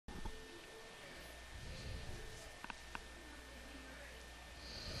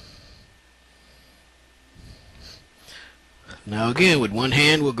Now again, with one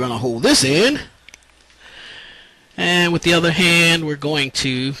hand we're going to hold this in, and with the other hand we're going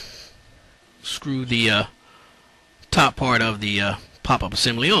to screw the top part of the pop-up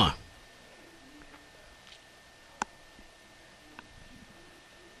assembly on.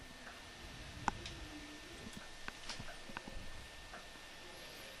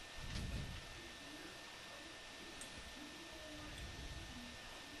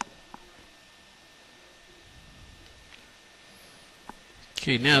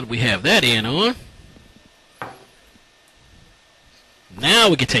 Okay, now that we have that end on, now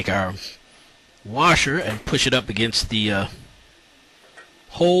we can take our washer and push it up against the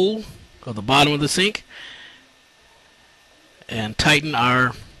hole of the bottom of the sink and tighten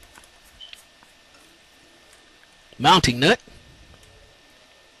our mounting nut.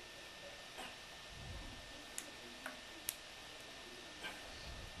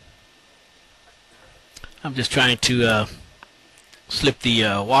 I'm just trying to slip the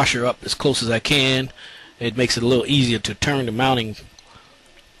washer up as close as I can. It makes it a little easier to turn the mounting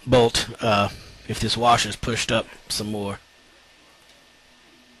bolt if this washer is pushed up some more.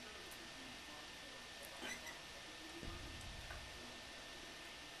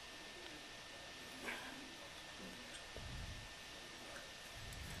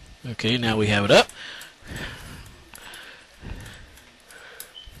 Okay, now we have it up.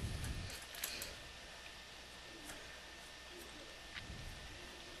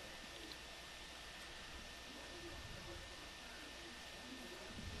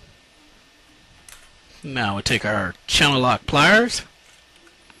 Now we take our channel lock pliers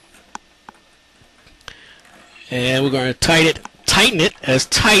and we're going to tighten it as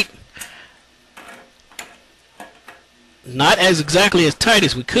tight, not as exactly as tight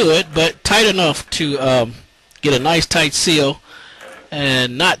as we could, but tight enough to get a nice tight seal,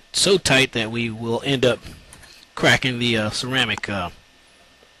 and not so tight that we will end up cracking the ceramic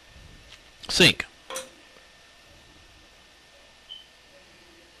sink.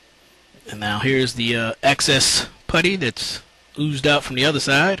 And now here's the excess putty that's oozed out from the other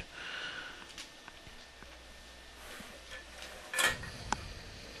side.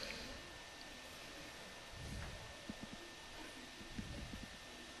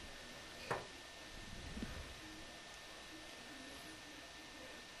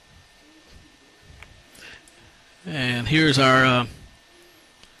 And here's our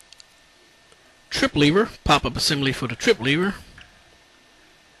trip lever, pop-up assembly for the trip lever.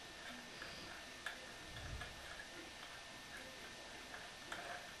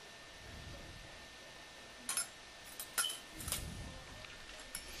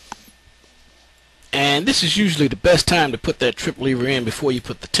 And this is usually the best time to put that trip lever in before you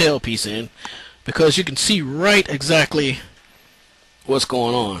put the tail piece in, because you can see right exactly what's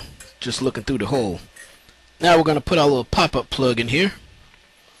going on just looking through the hole. Now we're going to put our little pop-up plug in here.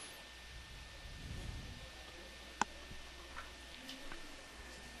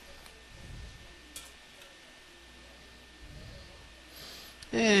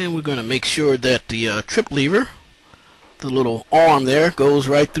 And we're going to make sure that the trip lever, the little arm there, goes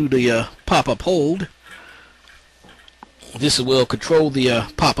right through the pop-up hold. This will control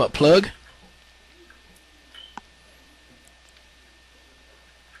the pop-up plug.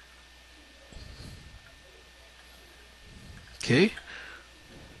 Okay,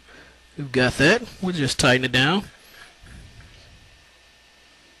 we've got that. We'll just tighten it down.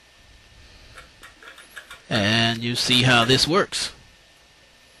 And you see how this works.